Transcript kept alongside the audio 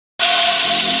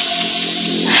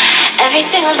Every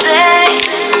single day,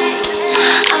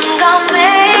 I'm gonna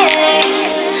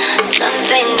make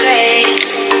something great.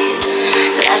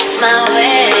 That's my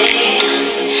way.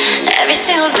 Every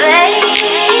single day,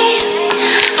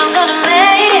 I'm gonna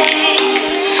make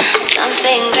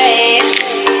something great.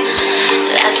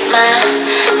 That's my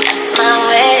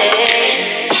way.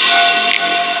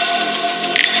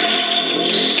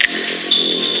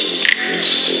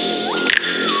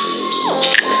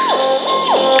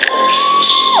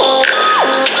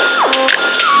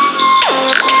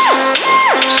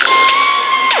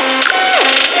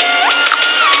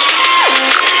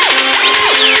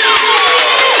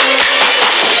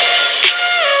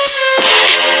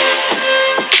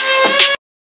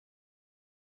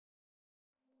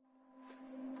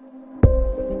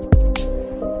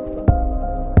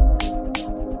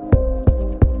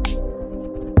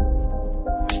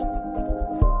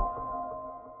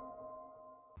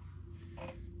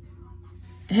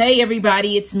 Hey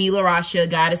everybody, it's me, LaRasha,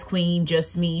 Goddess Queen,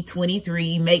 Just Me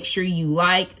 23. Make sure you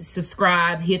like,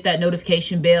 subscribe, hit that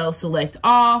notification bell, select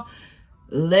all.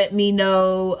 Let me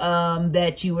know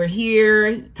that you are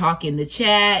here. Talk in the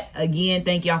chat. Again,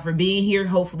 thank y'all for being here.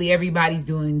 Hopefully everybody's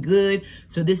doing good.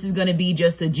 So this is going to be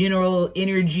just a general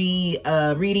energy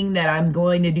reading that I'm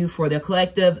going to do for the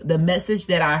collective. The message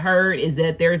that I heard is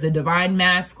that there's a divine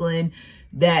masculine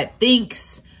that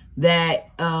thinks that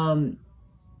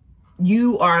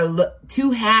you are too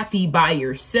happy by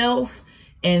yourself,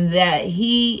 and that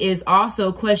he is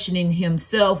also questioning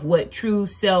himself what true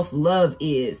self-love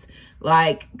is.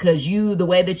 Like, cause the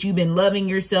way that you've been loving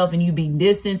yourself and you being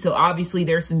distant. So obviously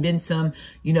there's been some,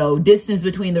 distance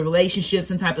between the relationship,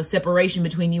 some type of separation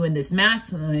between you and this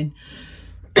masculine,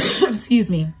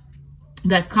 excuse me,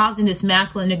 that's causing this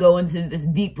masculine to go into this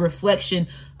deep reflection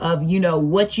of,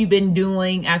 what you've been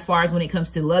doing as far as when it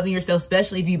comes to loving yourself,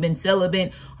 especially if you've been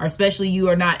celibate, or especially you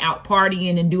are not out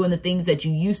partying and doing the things that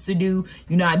you used to do.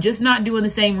 You're not doing the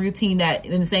same routine that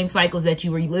in the same cycles that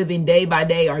you were living day by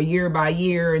day or year by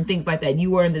year and things like that.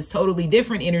 You are in this totally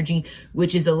different energy,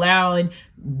 which is allowing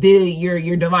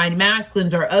your divine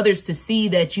masculines or others to see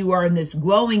that you are in this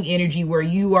glowing energy where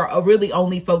you are really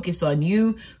only focused on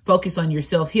you, focus on your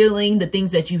self-healing, the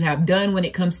things that you have done when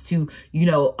it comes to,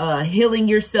 healing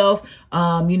yourself,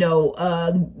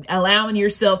 allowing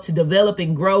yourself to develop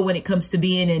and grow when it comes to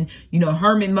being in,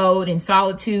 hermit mode and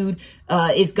solitude.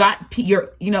 It's got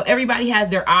everybody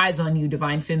has their eyes on you,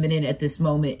 divine feminine, at this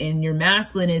moment. And your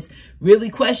masculine is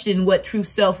really questioning what true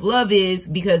self-love is,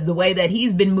 because the way that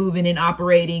he's been moving and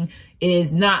operating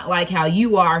is not like how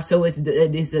you are. So it's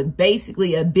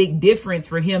basically a big difference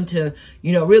for him to,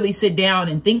 really sit down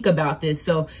and think about this.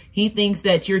 So he thinks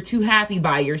that you're too happy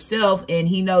by yourself. And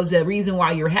he knows the reason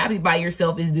why you're happy by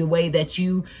yourself is the way that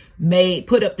you may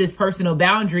put up this personal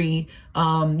boundary,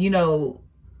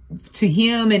 to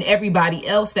him and everybody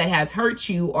else that has hurt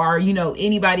you, or,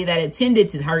 anybody that intended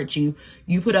to hurt you.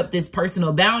 You put up this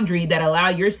personal boundary that allow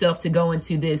yourself to go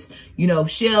into this,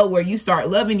 shell where you start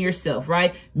loving yourself,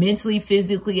 right? Mentally,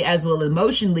 physically, as well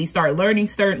emotionally, start learning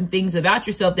certain things about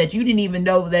yourself that you didn't even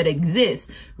know that exist,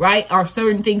 right? Or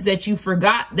certain things that you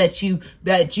forgot that you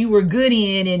were good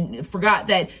in, and forgot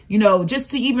that,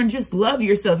 just to even just love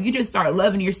yourself. You just start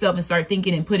loving yourself and start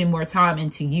thinking and putting more time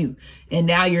into you. And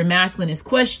now your masculine is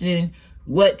questioning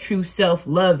what true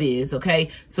self-love is. Okay,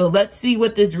 so let's see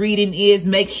what this reading is.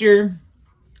 Make sure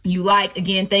you like.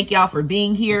 Again, thank y'all for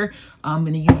being here. I'm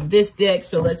going to use this deck.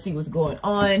 So let's see what's going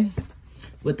on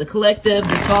with the collective.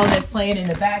 The song that's playing in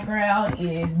the background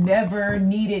is Never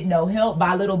Needed No Help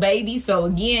by Lil Baby. So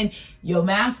again, your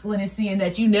masculine is seeing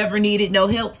that you never needed no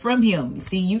help from him.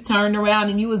 See, you turned around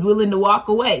and you was willing to walk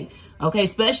away. Okay,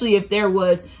 especially if there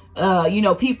was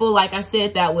people, like I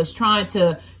said, that was trying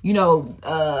to,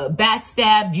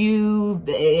 backstab you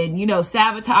and,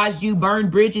 sabotage you, burn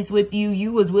bridges with you.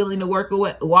 You was willing to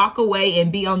walk away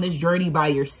and be on this journey by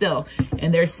yourself.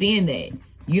 And they're seeing that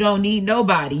you don't need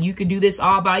nobody. You can do this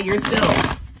all by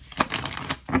yourself.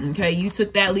 Okay. You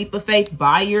took that leap of faith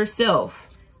by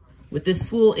yourself with this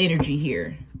full energy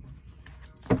here.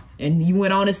 And you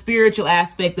went on a spiritual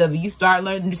aspect of it. You start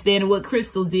learning, understanding what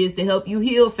crystals is to help you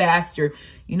heal faster.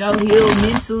 Heal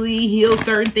mentally, heal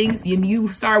certain things. And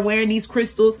you start wearing these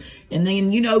crystals, and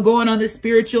then, going on the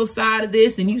spiritual side of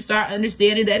this, and you start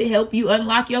understanding that it help you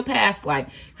unlock your past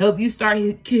life, help you start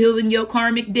healing your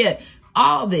karmic debt.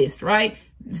 All this, right?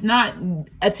 It's not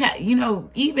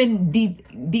even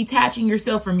detaching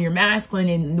yourself from your masculine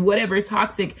and whatever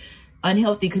toxic,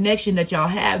 unhealthy connection that y'all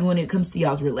have when it comes to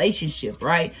y'all's relationship,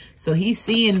 right? So he's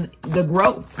seeing the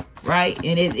growth, right?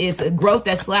 And it's a growth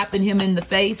that's slapping him in the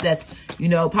face. That's,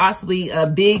 possibly a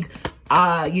big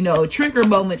you know, a trigger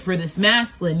moment for this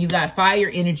masculine. You got fire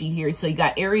energy here. So you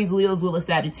got Aries, Leo's, Wheel of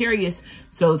Sagittarius.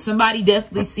 So somebody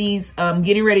definitely sees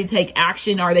getting ready to take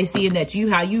action. Are they seeing that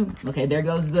okay, there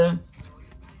goes the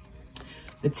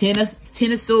Ten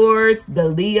of Swords, the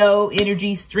Leo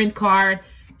energy, Strength card,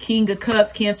 King of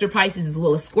Cups, Cancer, Pisces, as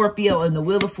well as Scorpio, and the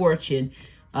Wheel of Fortune.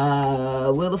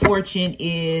 Wheel of Fortune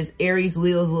is Aries,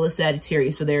 Leo's, Wheel of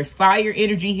Sagittarius. So there's fire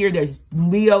energy here, there's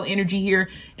Leo energy here,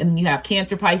 and then you have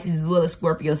Cancer, Pisces, as well as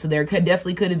Scorpio. So there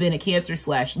definitely could have been a Cancer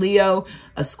 / Leo,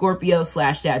 a Scorpio /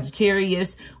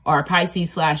 Sagittarius, or a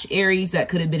Pisces / Aries that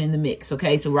could have been in the mix.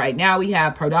 Okay, so right now we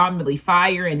have predominantly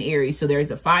fire and Aries. So there's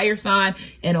a fire sign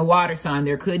and a water sign.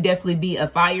 There could definitely be a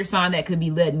fire sign that could be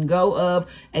letting go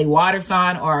of a water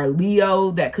sign, or a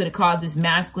Leo that could have caused this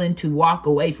masculine to walk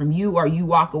away from you, or you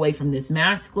walk away from this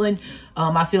masculine.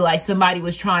 I feel like somebody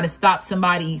was trying to stop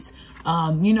somebody's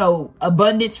you know,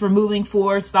 abundance from moving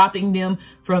forward, stopping them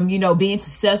from, you know, being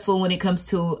successful when it comes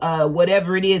to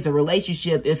whatever it is, a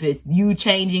relationship. If it's you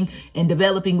changing and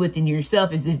developing within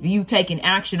yourself, is if you taking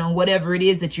action on whatever it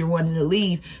is that you're wanting to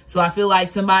leave. So I feel like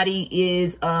somebody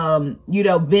is, you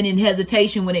know, been in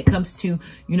hesitation when it comes to,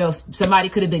 you know, somebody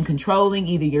could have been controlling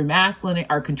either your masculine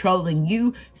or controlling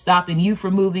you, stopping you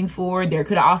from moving forward. There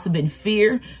could have also been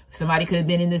fear. Somebody could have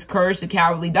been in this courage, the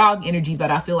cowardly dog energy, but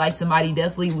I feel like somebody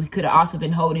definitely could have also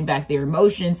been holding back their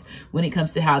emotions when it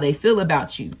comes to how they feel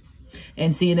about you,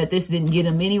 and seeing that this didn't get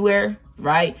them anywhere,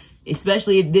 right?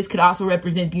 Especially if this could also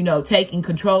represent, you know, taking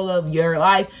control of your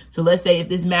life. So let's say if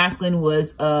this masculine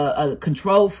was a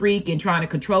control freak and trying to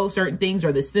control certain things,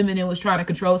 or this feminine was trying to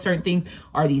control certain things,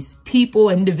 or these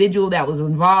individual that was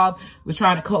involved was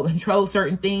trying to control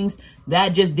certain things, that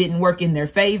just didn't work in their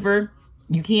favor.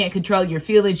 You can't control your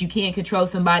feelings. You can't control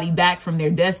somebody back from their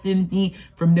destiny,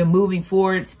 from them moving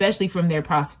forward, especially from their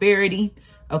prosperity.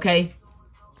 Okay,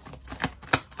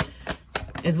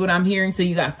 is what I'm hearing. So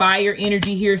you got fire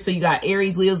energy here. So you got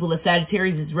Aries, Leo's, Wheel of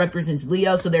Sagittarius. This represents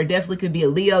Leo. So there definitely could be a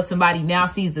Leo. Somebody now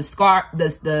sees the scar,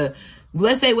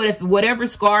 let's say whatever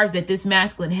scars that this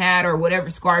masculine had, or whatever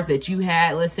scars that you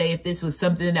had, let's say if this was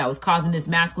something that was causing this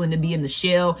masculine to be in the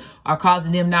shell, or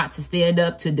causing them not to stand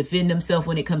up to defend themselves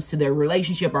when it comes to their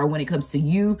relationship, or when it comes to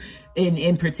you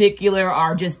in particular,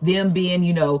 or just them being,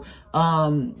 you know,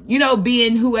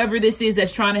 being whoever this is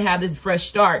that's trying to have this fresh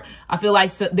start. I feel like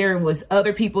there was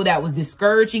other people that was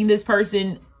discouraging this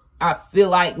person, I feel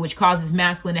like, which causes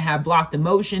masculine to have blocked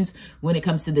emotions when it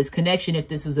comes to this connection. If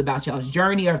this is about y'all's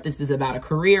journey, or if this is about a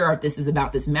career, or if this is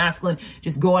about this masculine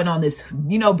just going on this,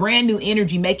 you know, brand new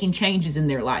energy, making changes in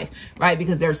their life, right?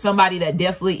 Because there's somebody that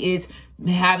definitely is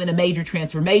having a major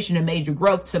transformation, a major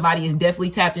growth. Somebody is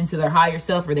definitely tapped into their higher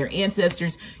self or their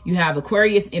ancestors. You have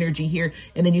Aquarius energy here,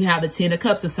 and then you have the Ten of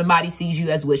Cups. So somebody sees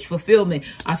you as wish fulfillment.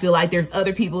 I feel like there's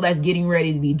other people that's getting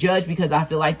ready to be judged, because I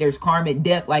feel like there's karmic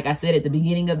debt, like I said at the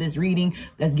beginning of this reading,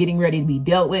 that's getting ready to be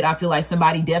dealt with. I feel like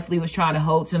somebody definitely was trying to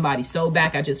hold somebody's soul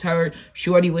back. I just heard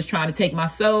Shorty was trying to take my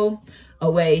soul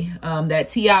away. That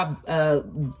T.I.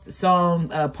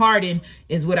 song, Pardon,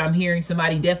 is what I'm hearing.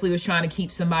 Somebody definitely was trying to keep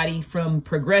somebody from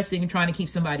progressing, trying to keep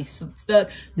somebody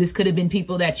stuck. This could have been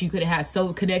people that you could have had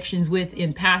soul connections with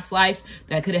in past lives,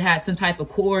 that could have had some type of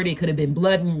cord. It could have been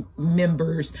blood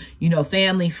members, you know,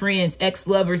 family, friends,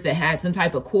 ex-lovers that had some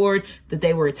type of cord that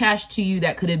they were attached to you.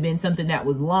 That could have been something that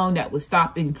was long, that was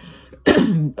stopping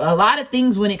a lot of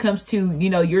things when it comes to, you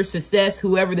know, your success,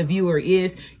 whoever the viewer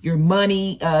is, your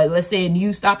money, let's say, and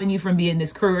you stopping you from being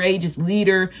this courageous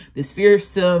leader, this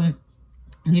fearsome,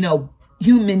 you know,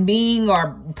 human being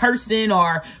or person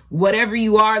or whatever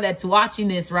you are that's watching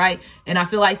this, right? And I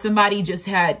feel like somebody just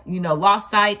had, you know,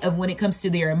 lost sight of when it comes to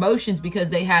their emotions,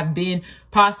 because they have been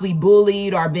possibly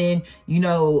bullied or been, you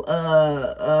know,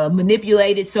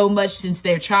 manipulated so much since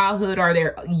their childhood or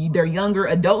their younger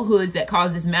adulthoods, that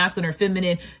cause this masculine or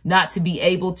feminine not to be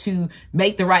able to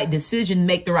make the right decision,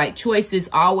 make the right choices,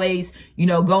 always, you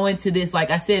know, go into this,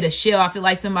 like I said, a shell. I feel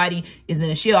like somebody is in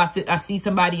a shell. I see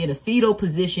somebody in a fetal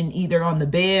position, either on the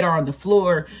bed or on the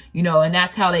floor, you know, and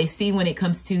that's how they see when it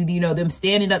comes to, you know, them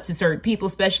standing up to certain people,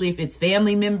 especially if it's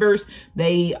family members.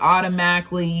 They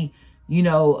automatically, you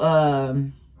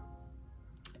know,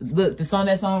 look, the song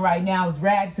that's on right now is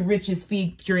Rags to Riches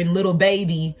featuring Little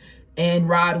Baby and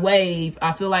Rod Wave.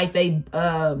 I feel like they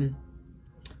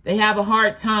have a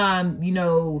hard time, you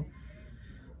know,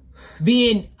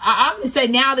 I'm going to say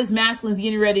now this masculine's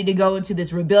getting ready to go into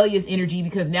this rebellious energy,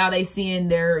 because now they seeing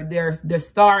their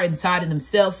star inside of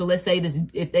themselves. So let's say this,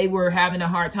 if they were having a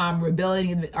hard time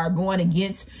rebelling or going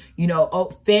against, you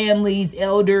know, families,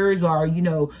 elders, or, you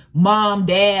know, mom,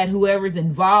 dad, whoever's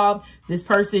involved, this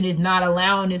person is not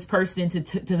allowing this person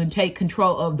to take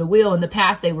control of the will. In the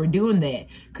past, they were doing that.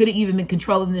 Could have even been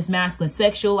controlling this masculine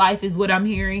sexual life, is what I'm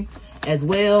hearing as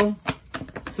well.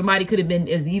 Somebody could have been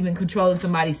even controlling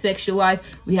somebody's sexual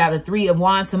life. We have a 3 of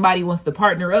Wands. Somebody wants to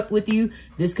partner up with you.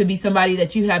 This could be somebody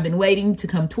that you have been waiting to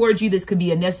come towards you. This could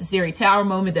be a necessary tower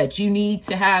moment that you need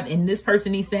to have, and this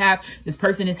person needs to have. This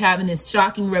person is having this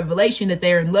shocking revelation that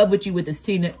they're in love with you with this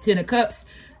 10 of Cups,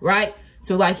 right?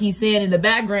 So like he's saying in the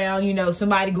background, you know,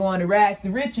 somebody going to rags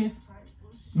to riches.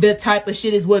 The type of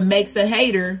shit is what makes a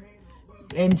hater.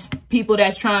 And people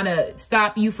that's trying to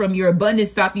stop you from your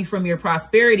abundance, stop you from your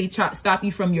prosperity, stop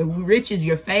you from your riches,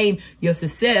 your fame, your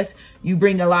success. You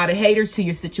bring a lot of haters to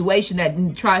your situation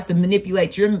that tries to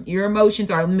manipulate your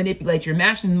emotions or manipulate your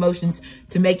masculine emotions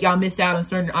to make y'all miss out on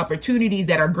certain opportunities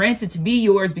that are granted to be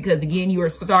yours, because again, you're a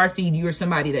starseed, you're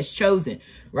somebody that's chosen,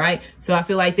 right? So I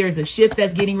feel like there's a shift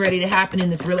that's getting ready to happen in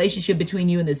this relationship between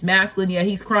you and this masculine. Yeah,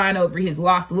 he's crying over his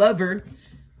lost lover.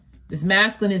 This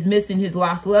masculine is missing his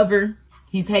lost lover.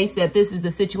 He hates that this is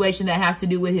a situation that has to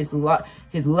do with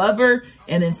his lover,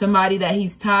 and then somebody that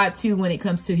he's tied to when it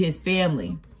comes to his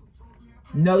family.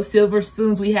 No silver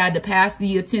spoons. We had to pass the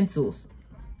utensils.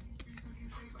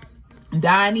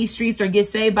 Die in these streets or get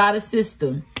saved by the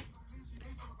system.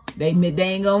 They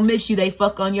ain't gonna miss you. They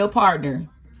fuck on your partner.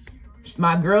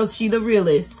 My girl, she the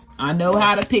realest. I know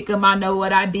how to pick them. I know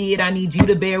what I did. I need you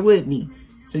to bear with me.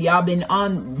 So y'all been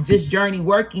on this journey,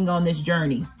 working on this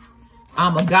journey.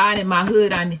 I'm a God in my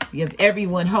hood. I give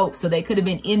everyone hope. So they could have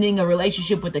been ending a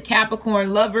relationship with a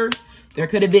Capricorn lover. There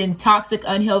could have been toxic,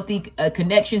 unhealthy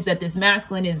connections that this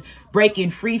masculine is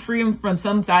breaking free from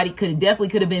somebody. Definitely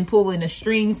could have been pulling the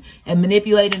strings and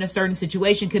manipulating a certain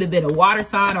situation. Could have been a water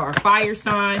sign or a fire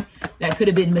sign that could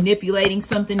have been manipulating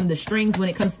something in the strings when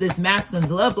it comes to this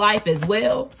masculine's love life as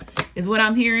well, is what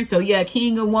I'm hearing. So yeah,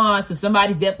 King of Wands. So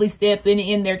somebody's definitely stepping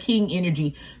in their king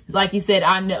energy. Like you said,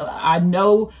 I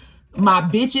know my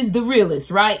bitch is the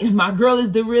realest, right? My girl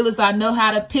is the realest. I know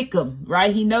how to pick them,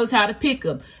 right? He knows how to pick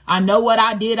them. I know what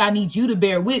I did. I need you to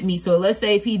bear with me. So let's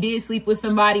say if he did sleep with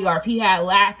somebody, or if he had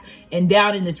lack and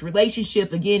doubt in this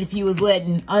relationship, again, if he was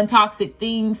letting untoxic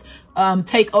things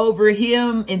take over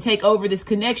him and take over this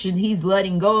connection, he's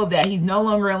letting go of that. He's no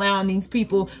longer allowing these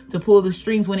people to pull the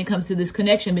strings when it comes to this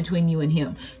connection between you and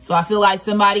him. So I feel like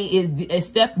somebody is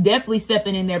definitely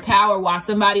stepping in their power, while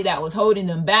somebody that was holding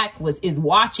them back is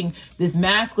watching this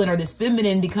masculine or this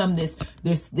feminine become this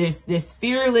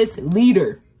fearless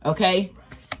leader. Okay,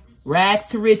 rags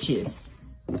to riches.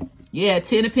 Yeah,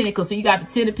 10 of Pentacles. So you got the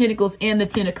 10 of Pentacles and the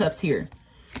 10 of Cups here.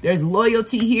 There's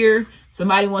loyalty here.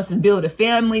 Somebody wants to build a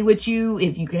family with you.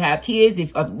 If you could have kids,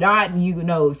 if not, you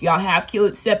know, if y'all have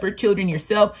separate children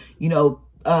yourself, you know,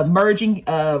 merging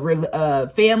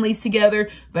families together.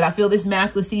 But I feel this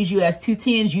masculine sees you as 2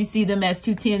 10s. You see them as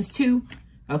 2 10s too.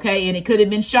 Okay, and it could have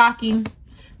been shocking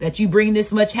that you bring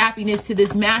this much happiness to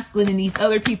this masculine and these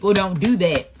other people don't do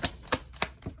that.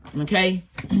 Okay,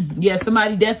 yeah,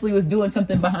 somebody definitely was doing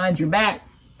something behind your back.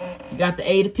 You got the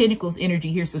 8 of Pentacles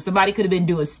energy here. So somebody could have been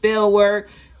doing spell work,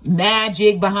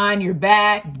 magic behind your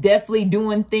back, definitely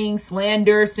doing things,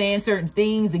 slander, saying certain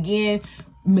things, again,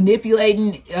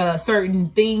 manipulating certain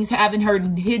things, having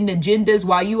hidden agendas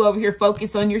while you over here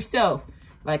focus on yourself.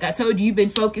 Like I told you, you've been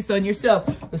focused on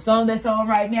yourself. The song that's on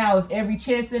right now is Every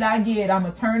Chance That I Get, I'm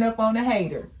going to turn up on a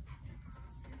hater.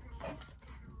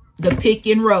 The pick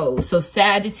and roll. So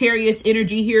Sagittarius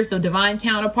energy here. So divine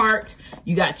counterpart.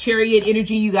 You got Chariot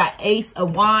energy. You got Ace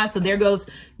of Wands. So there goes,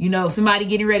 you know, somebody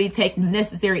getting ready to take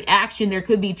necessary action. There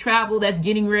could be travel that's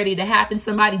getting ready to happen.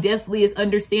 Somebody definitely is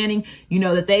understanding, you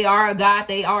know, that they are a God.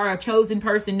 They are a chosen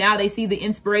person. Now they see the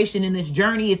inspiration in this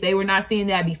journey. If they were not seeing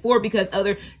that before because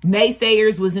other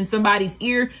naysayers was in somebody's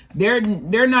ear, they're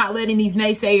not letting these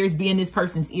naysayers be in this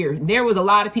person's ear. There was a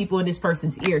lot of people in this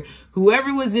person's ear.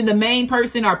 Whoever was in the main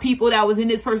person or people that was in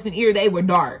this person's ear, they were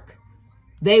dark.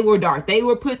 They were dark. They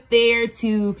were put there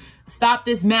to stop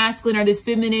this masculine or this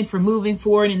feminine from moving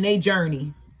forward in their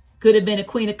journey. Could have been a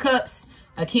Queen of Cups,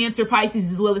 a Cancer,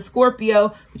 Pisces, as well as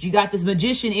Scorpio. But you got this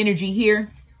Magician energy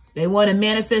here. They want to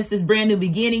manifest this brand new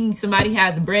beginning. Somebody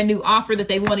has a brand new offer that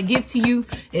they want to give to you.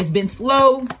 It's been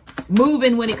slow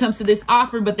moving when it comes to this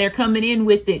offer, but they're coming in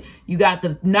with it. You got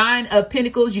the 9 of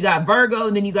Pentacles, you got Virgo,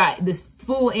 and then you got this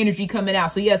full energy coming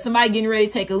out. So yeah, somebody getting ready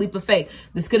to take a leap of faith.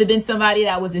 This could have been somebody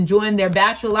that was enjoying their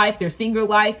bachelor life, their single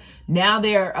life. Now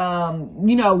they're,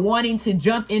 you know, wanting to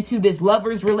jump into this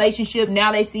lover's relationship.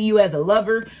 Now they see you as a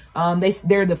lover.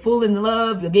 They're the full in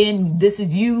love. Again, this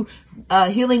is you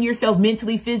healing yourself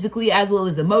mentally, physically, as well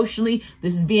as emotionally.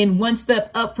 This is being one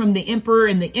step up from the Emperor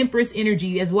and the Empress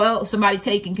energy as well. Somebody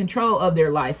taking control of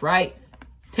their life, right?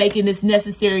 Taking this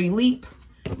necessary leap.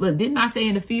 Look, didn't I say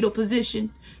in the fetal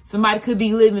position? Somebody could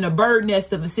be living a bird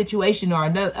nest of a situation or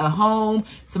a home.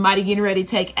 Somebody getting ready to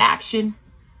take action.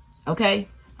 Okay?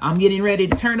 I'm getting ready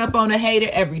to turn up on a hater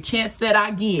every chance that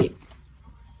I get.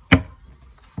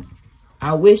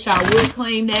 I wish I would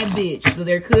claim that bitch. So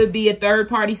there could be a third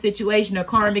party situation, a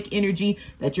karmic energy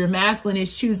that your masculine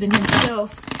is choosing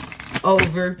himself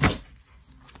over.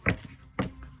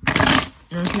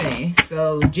 Okay,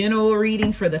 so general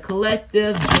reading for the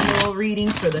collective, general reading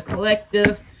for the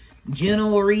collective,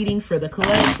 general reading for the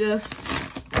collective.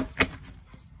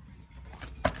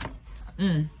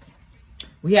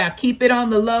 We have keep it on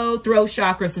the low, throat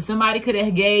chakra. So somebody could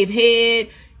have gave head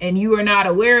and you are not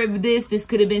aware of this. This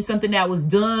could have been something that was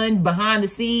done behind the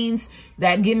scenes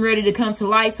that getting ready to come to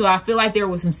light. So I feel like there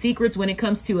was some secrets when it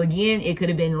comes to, again, it could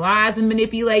have been lies and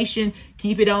manipulation.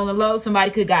 Keep it on the low. Somebody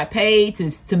could have got paid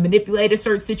to manipulate a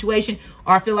certain situation.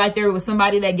 Or I feel like there was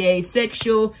somebody that gave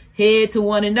sexual head to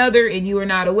one another and you are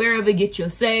not aware of it. Get your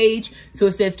sage. So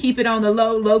it says keep it on the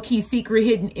low, low-key, secret,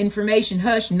 hidden information,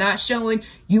 hush, not showing.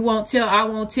 You won't tell, I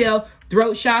won't tell.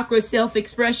 Throat chakra,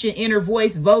 self-expression, inner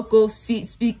voice, vocal,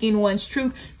 speaking one's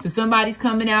truth. So somebody's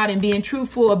coming out and being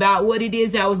truthful about what it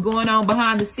is that was going on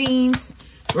behind the scenes,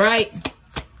 right?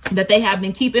 That they have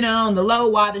been keeping it on the low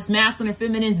while this masculine or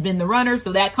feminine has been the runner.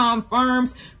 So that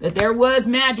confirms that there was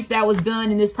magic that was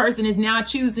done and this person is now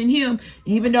choosing him.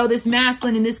 Even though this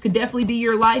masculine, and this could definitely be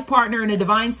your life partner and a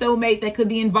divine soulmate that could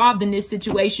be involved in this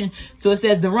situation. So it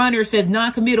says the runner says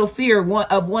non-committal fear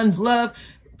of one's love,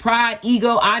 pride,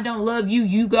 ego, I don't love you,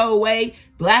 you go away.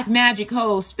 Black magic,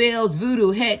 holes, spells,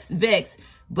 voodoo, hex, vex.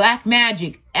 Black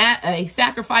magic, a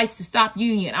sacrifice to stop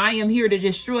union. I am here to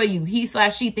destroy you.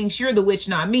 He/she thinks you're the witch,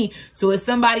 not me. So it's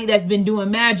somebody that's been doing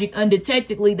magic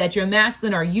undetectedly that you're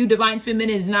masculine or you divine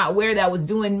feminine is not aware that was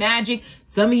doing magic.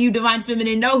 Some of you divine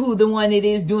feminine know who the one it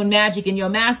is doing magic, and your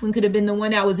masculine could have been the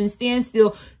one that was in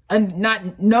standstill,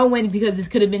 not knowing, because this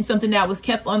could have been something that was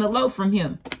kept on the low from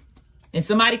him. And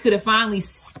somebody could have finally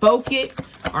spoke it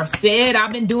or said,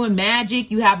 I've been doing magic.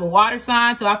 You have a water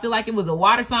sign. So I feel like it was a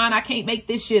water sign. I can't make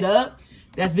this shit up.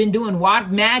 That's been doing water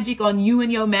magic on you and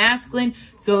your masculine.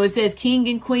 So it says King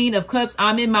and Queen of Cups.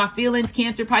 I'm in my feelings.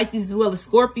 Cancer, Pisces, as well as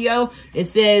Scorpio. It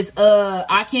says,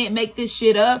 I can't make this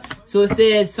shit up. So it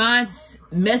says signs,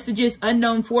 messages,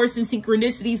 unknown force and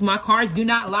synchronicities. My cards do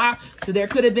not lie. So there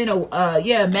could have been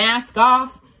a mask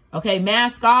off. Okay,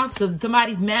 mask off. So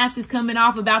somebody's mask is coming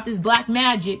off about this black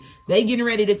magic. They getting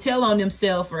ready to tell on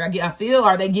themselves, or I feel,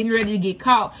 are they getting ready to get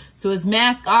caught? So it's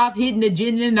mask off, hidden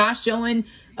agenda, not showing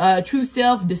true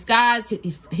self, disguise,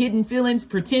 hidden feelings,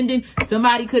 pretending.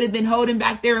 Somebody could have been holding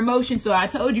back their emotions. So I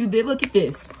told you that, look at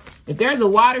this. If there's a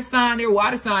water sign, their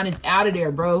water sign is out of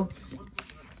there, bro.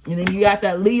 And then you got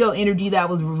that Leo energy that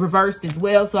was reversed as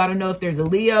well. So I don't know if there's a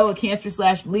Leo, a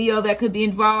Cancer/Leo that could be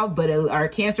involved, but or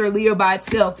Cancer or Leo by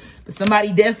itself. But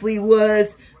somebody definitely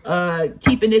was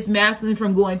keeping this masculine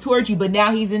from going towards you. But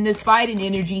now he's in this fighting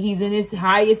energy. He's in his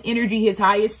highest energy, his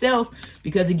highest self.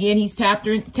 Because again, he's tapped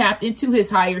into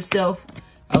his higher self.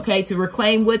 Okay, to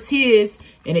reclaim what's his.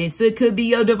 And it could be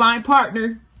your divine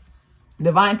partner.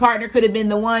 Divine partner could have been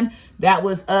the one that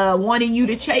was wanting you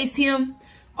to chase him.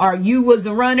 Or you was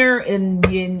a runner and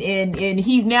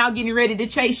he's now getting ready to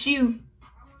chase you.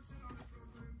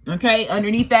 Okay,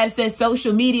 underneath that it says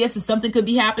social media. So something could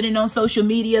be happening on social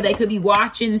media. They could be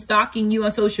watching and stalking you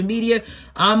on social media.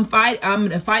 I'm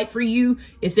gonna fight for you.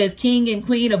 It says King and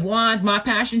Queen of Wands. My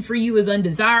passion for you is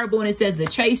undesirable. And it says the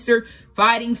chaser,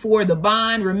 fighting for the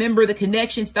bond. Remember the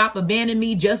connection. Stop abandoning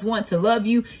me. Just want to love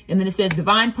you. And then it says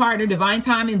divine partner, divine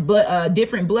timing,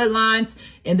 different bloodlines.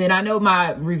 And then I know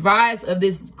my revised of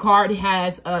this card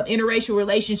has interracial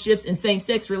relationships and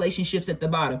same-sex relationships at the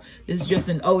bottom. This is just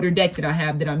an older deck that I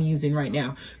have that I'm using right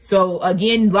now. So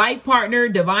again, life partner,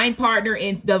 divine partner,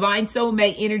 and divine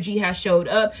soulmate energy has showed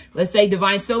up. Let's say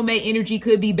divine soulmate energy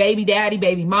could be baby daddy,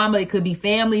 baby mama. It could be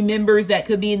family members that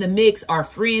could be in the mix, or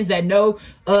friends that know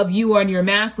of you on your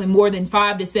masculine more than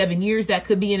 5 to 7 years that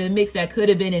could be in a mix, that could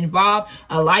have been involved.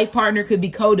 A life partner could be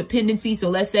codependency. So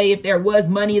let's say if there was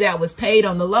money that was paid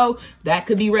on the low, that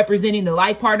could be representing the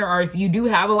life partner. Or if you do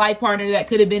have a life partner, that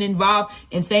could have been involved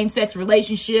in same-sex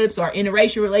relationships or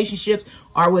interracial relationships,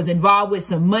 or was involved with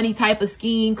some money type of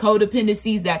scheme,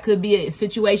 codependencies. That could be a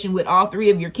situation with all three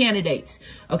of your candidates,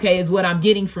 okay, is what I'm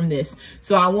getting from this.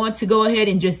 So I want to go ahead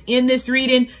and just end this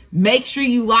reading. Make sure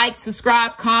you like,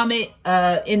 subscribe, comment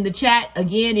in the chat.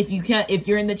 Again, if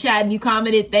you're in the chat and you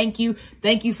commented, thank you.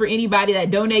 Thank you for anybody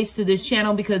that donates to this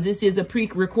channel, because this is a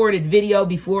pre-recorded video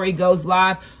before it goes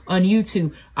live on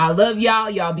YouTube. I love y'all.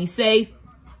 Y'all be safe.